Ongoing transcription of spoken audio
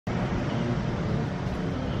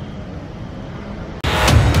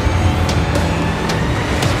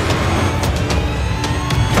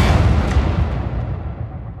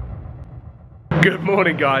Good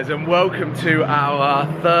morning guys, and welcome to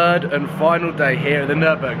our third and final day here at the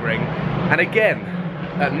Nürburgring. And again,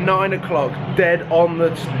 at 9 o'clock, dead on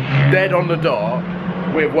the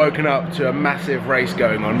dot, we've woken up to a massive race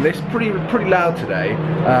going on. It's pretty loud today,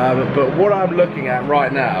 but what I'm looking at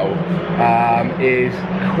right now is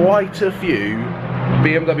quite a few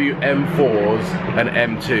BMW M4s and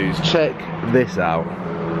M2s. Check this out.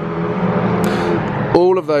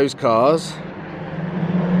 All of those cars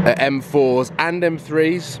are M4s and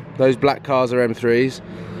M3s. Those black cars are M3s,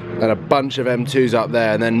 and a bunch of M2s up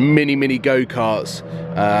there, and then mini go-karts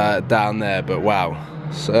down there. But wow,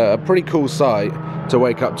 it's a pretty cool sight to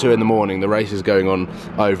wake up to in the morning. The race is going on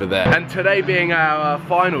over there. And today being our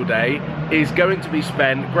final day is going to be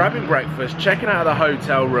spent grabbing breakfast, checking out of the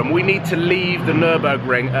hotel room. We need to leave the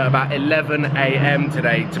Nürburgring at about 11 AM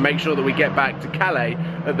today to make sure that we get back to Calais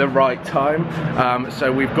at the right time. So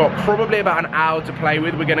we've got probably about an hour to play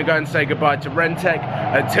with. We're going to go and say goodbye to Renntech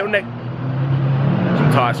until next...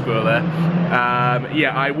 Some tyre squirrel there.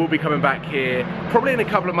 Yeah, I will be coming back here probably in a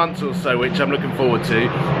couple of months or so, which I'm looking forward to,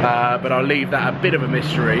 but I'll leave that a bit of a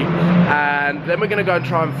mystery. And then we're going to go and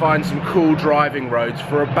try and find some cool driving roads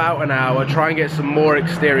for about an hour, try and get some more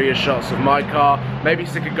exterior shots of my car, maybe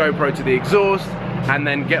stick a GoPro to the exhaust, and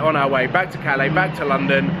then get on our way back to Calais, back to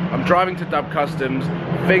London. I'm driving to Dub Customs.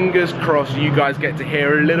 Fingers crossed you guys get to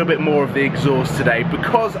hear a little bit more of the exhaust today,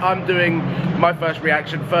 because I'm doing my first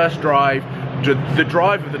reaction, first drive, the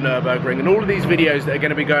drive of the Nürburgring, and all of these videos that are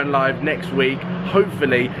going to be going live next week,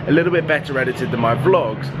 hopefully a little bit better edited than my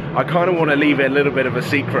vlogs. I kind of want to leave it a little bit of a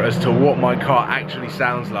secret as to what my car actually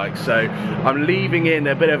sounds like, so I'm leaving in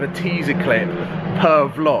a bit of a teaser clip per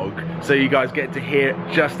vlog so you guys get to hear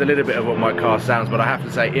just a little bit of what my car sounds. But I have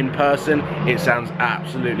to say, in person it sounds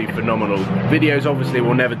absolutely phenomenal. Videos obviously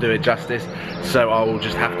will never do it justice, so I will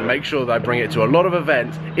just have to make sure that I bring it to a lot of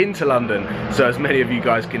events into London so as many of you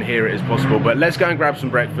guys can hear it as possible. But let's go and grab some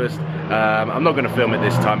breakfast. I'm not going to film it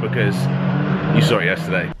this time because you saw it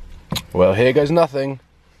yesterday. Well, here goes nothing.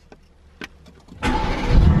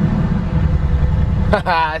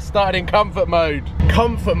 Started in comfort mode.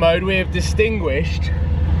 Comfort mode, we have distinguished,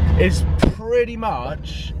 is pretty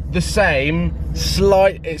much the same,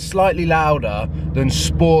 it's slightly louder than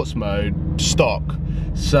sports mode stock.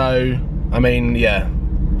 So, I mean, yeah,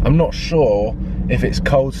 I'm not sure if it's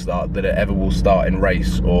cold start that it ever will start in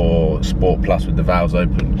race or sport plus with the valves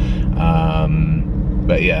open.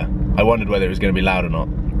 But yeah, I wondered whether it was going to be loud or not,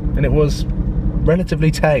 and it was relatively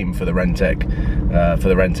tame for the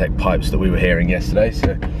Renntech pipes that we were hearing yesterday.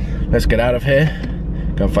 So let's get out of here,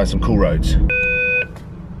 go and find some cool roads.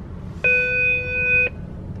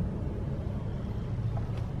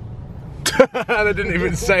 They didn't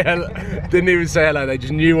even say hello, they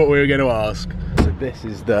just knew what we were going to ask. So this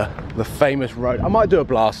is the famous road. I might do a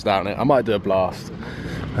blast down it,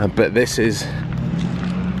 but this is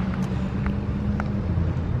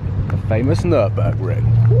the famous Nürburgring.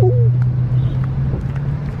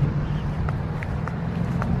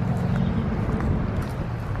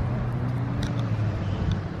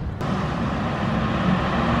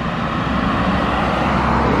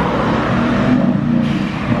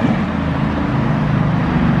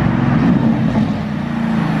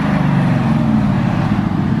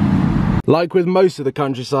 Like with most of the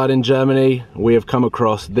countryside in Germany, we have come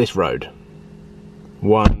across this road.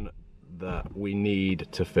 One that we need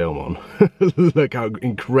to film on. Look how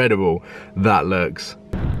incredible that looks.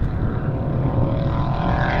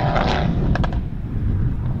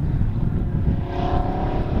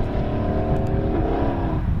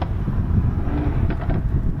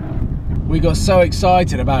 We got so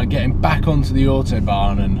excited about getting back onto the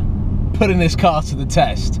Autobahn and putting this car to the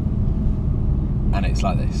test, and it's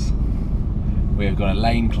like this. We've got a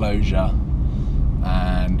lane closure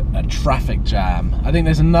and a traffic jam. I think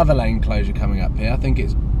there's another lane closure coming up here. I think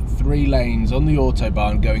it's 3 lanes on the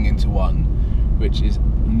Autobahn going into 1, which is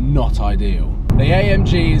not ideal. The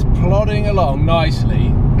AMG is plodding along nicely,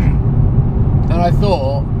 and I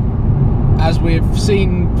thought, as we've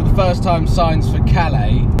seen for the first time signs for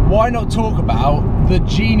Calais, why not talk about the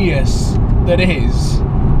genius that is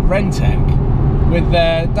Renntech with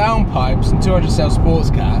their downpipes and 200cc sports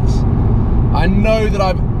cats. I know that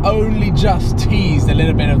I've only just teased a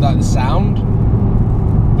little bit of that sound,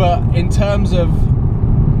 but in terms of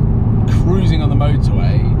cruising on the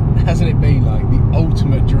motorway, hasn't it been like the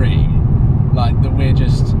ultimate dream? Like that we're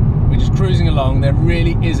just cruising along, there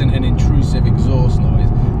really isn't an intrusive exhaust noise,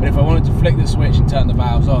 but if I wanted to flick the switch and turn the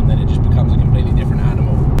valves on, then it just becomes a completely different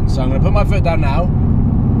animal. So I'm going to put my foot down now.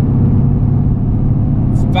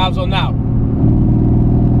 Valves on now.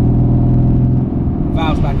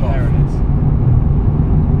 Valves back off. There it is.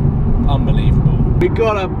 unbelievable. We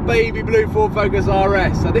got a baby blue Ford Focus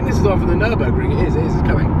RS. I think this is the one from the Nürburgring. It is it's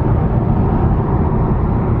coming.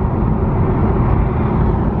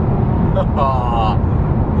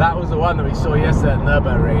 That was the one that we saw yesterday at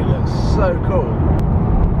Nürburgring. It looks so cool.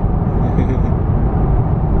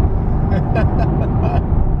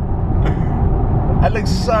 That looks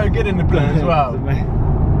so good in the blue as well.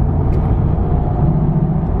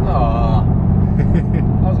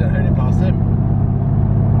 I was going to hurt it past him.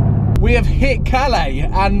 We have hit Calais,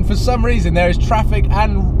 and for some reason there is traffic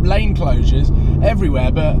and lane closures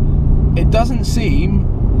everywhere, but it doesn't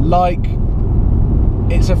seem like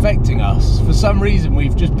it's affecting us. For some reason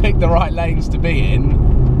we've just picked the right lanes to be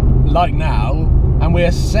in, like now, and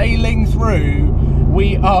we're sailing through.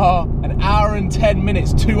 We are an hour and 10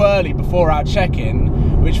 minutes too early before our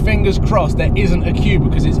check-in, which, fingers crossed, there isn't a queue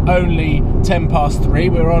because it's only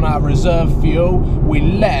 3:10. We're on our reserve fuel. We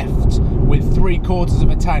left with 3/4 of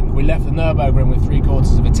a tank. We left the Nürburgring with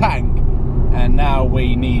 3/4 of a tank, and now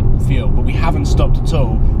we need fuel. But we haven't stopped at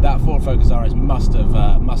all. That Ford Focus RS must have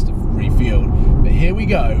refueled. But here we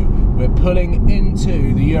go. We're pulling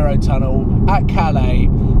into the Eurotunnel at Calais.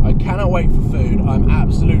 I cannot wait for food. I'm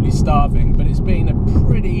absolutely starving, but it's been a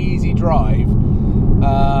pretty easy drive.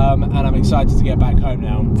 And I'm excited to get back home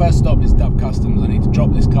now. First stop is Dub Customs. I need to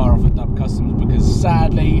drop this car off at Dub Customs because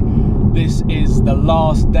sadly this is the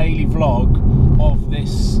last daily vlog of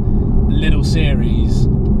this little series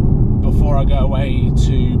before I go away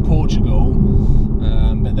to Portugal.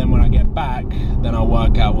 But then when I get back, then I'll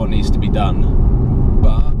work out what needs to be done.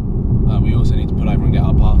 But we also need to pull over and get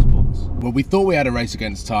our passports. Well, we thought we had a race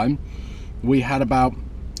against time. We had about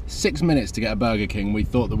 6 minutes to get a Burger King. We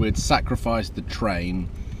thought that we'd sacrifice the train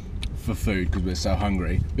for food because we're so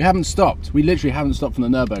hungry. We haven't stopped. We literally haven't stopped from the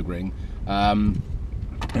Nürburgring. And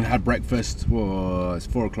had breakfast. Whoa, it's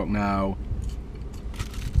 4 o'clock now.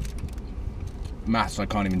 Maths I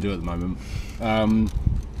can't even do at the moment.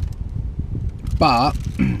 But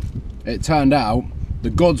it turned out the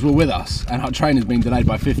gods were with us and our train has been delayed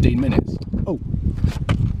by 15 minutes. Oh,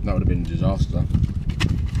 that would have been a disaster.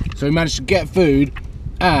 So we managed to get food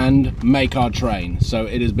and make our train. So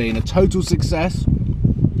it has been a total success.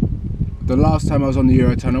 The last time I was on the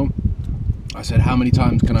Eurotunnel, I said, how many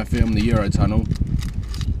times can I film the Eurotunnel?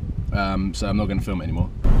 So I'm not going to film it anymore.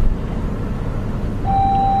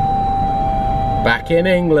 Back in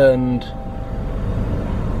England.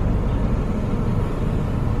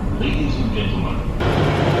 Ladies and gentlemen.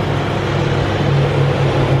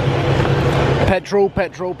 Petrol,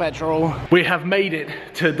 petrol, petrol. We have made it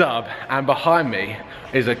to Dub, and behind me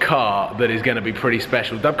is a car that is going to be pretty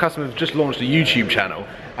special. Dub Customs have just launched a YouTube channel,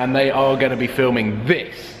 and they are going to be filming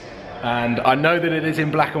this. And I know that it is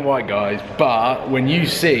in black and white, guys, but when you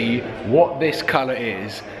see what this colour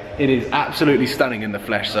is, it is absolutely stunning in the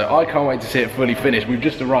flesh, so I can't wait to see it fully finished. We've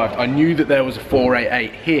just arrived. I knew that there was a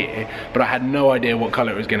 488 here, but I had no idea what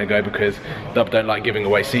colour it was going to go because Dub don't like giving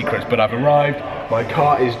away secrets. But I've arrived, my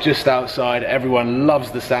car is just outside, everyone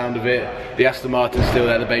loves the sound of it. The Aston Martin's still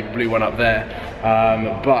there, the baby blue one up there.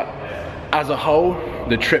 But as a whole,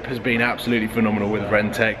 the trip has been absolutely phenomenal with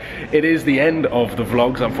Renntech. It is the end of the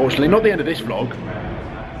vlogs, unfortunately. Not the end of this vlog.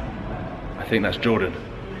 I think that's Jordan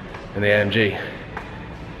in the AMG.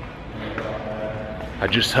 I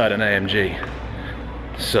just heard an AMG,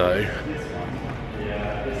 so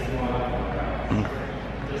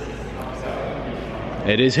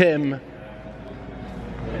it is him.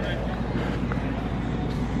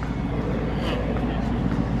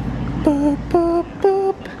 Boop, boop,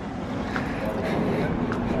 boop.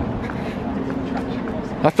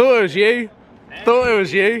 I thought it was you. Thought it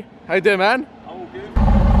was you. How you doing, man? All good.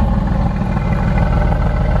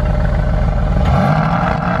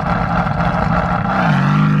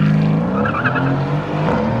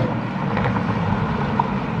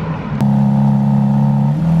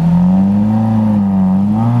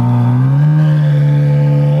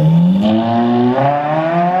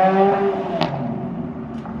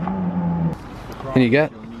 Can you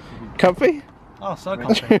get comfy? Oh, so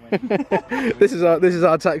comfy. This is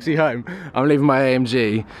our taxi home. I'm leaving my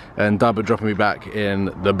AMG and Dub are dropping me back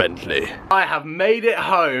in the Bentley. I have made it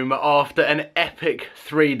home after an epic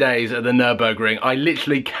 3 days at the Nürburgring. I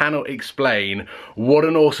literally cannot explain what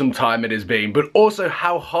an awesome time it has been, but also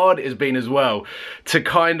how hard it has been as well to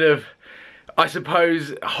kind of, I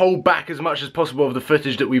suppose, hold back as much as possible of the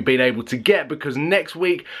footage that we've been able to get, because next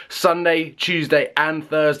week, Sunday, Tuesday and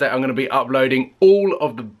Thursday, I'm going to be uploading all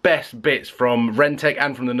of the best bits from Renntech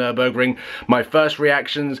and from the Nürburgring. My first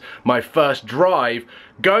reactions, my first drive,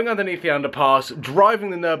 going underneath the underpass,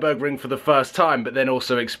 driving the Nürburgring for the first time, but then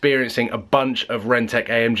also experiencing a bunch of Renntech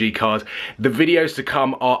AMG cars. The videos to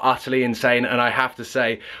come are utterly insane, and I have to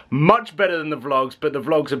say, much better than the vlogs, but the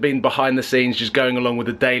vlogs have been behind the scenes, just going along with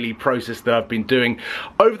the daily process that I've been doing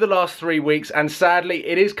over the last 3 weeks, and sadly,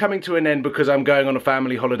 it is coming to an end because I'm going on a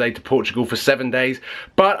family holiday to Portugal for 7 days,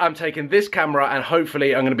 but I'm taking this camera and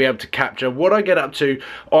hopefully I'm going to be able to capture what I get up to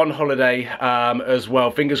on holiday as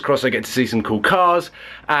well. Fingers crossed I get to see some cool cars,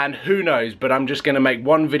 and who knows, but I'm just going to make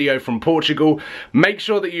one video from Portugal. Make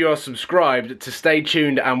sure that you are subscribed to stay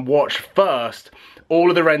tuned and watch first all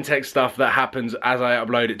of the Renntech stuff that happens as I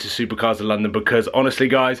upload it to Supercars of London, because honestly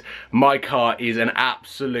guys, my car is an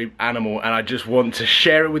absolute animal and I just want to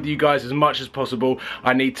share it with you guys as much as possible.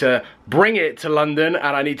 I need to bring it to London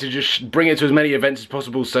and I need to just bring it to as many events as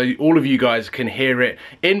possible so all of you guys can hear it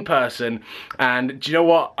in person. And do you know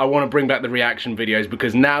what? I want to bring back the reaction videos,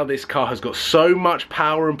 because now this car has got so much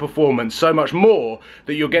power and performance, so much more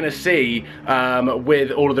that you're going to see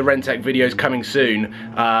with all of the Renntech videos coming soon,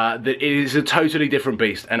 that it is a totally different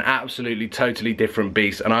beast, an absolutely totally different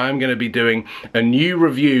beast. And I'm going to be doing a new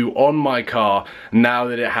review on my car now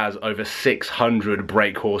that it has over 600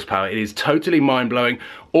 brake horsepower. It is totally mind-blowing.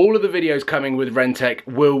 All of the videos coming with Renntech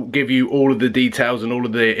will give you all of the details and all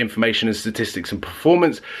of the information and statistics and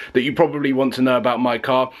performance that you probably want to know about my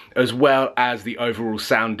car, as well as the overall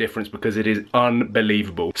sound difference, because it is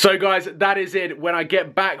unbelievable. So guys, that is it. When I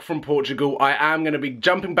get back from Portugal, I am going to be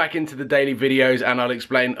jumping back into the daily videos and I'll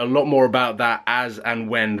explain a lot more about that as and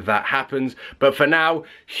when that happens. But for now,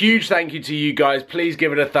 huge thank you to you guys. Please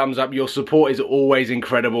give it a thumbs up. Your support is always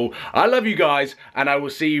incredible. I love you guys, and I will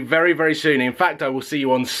see you very, very soon. In fact, I will see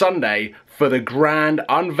you on Sunday for the grand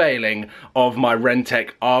unveiling of my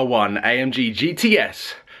Renntech R1 AMG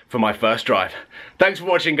GTS for my first drive. Thanks for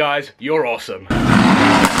watching guys, you're awesome.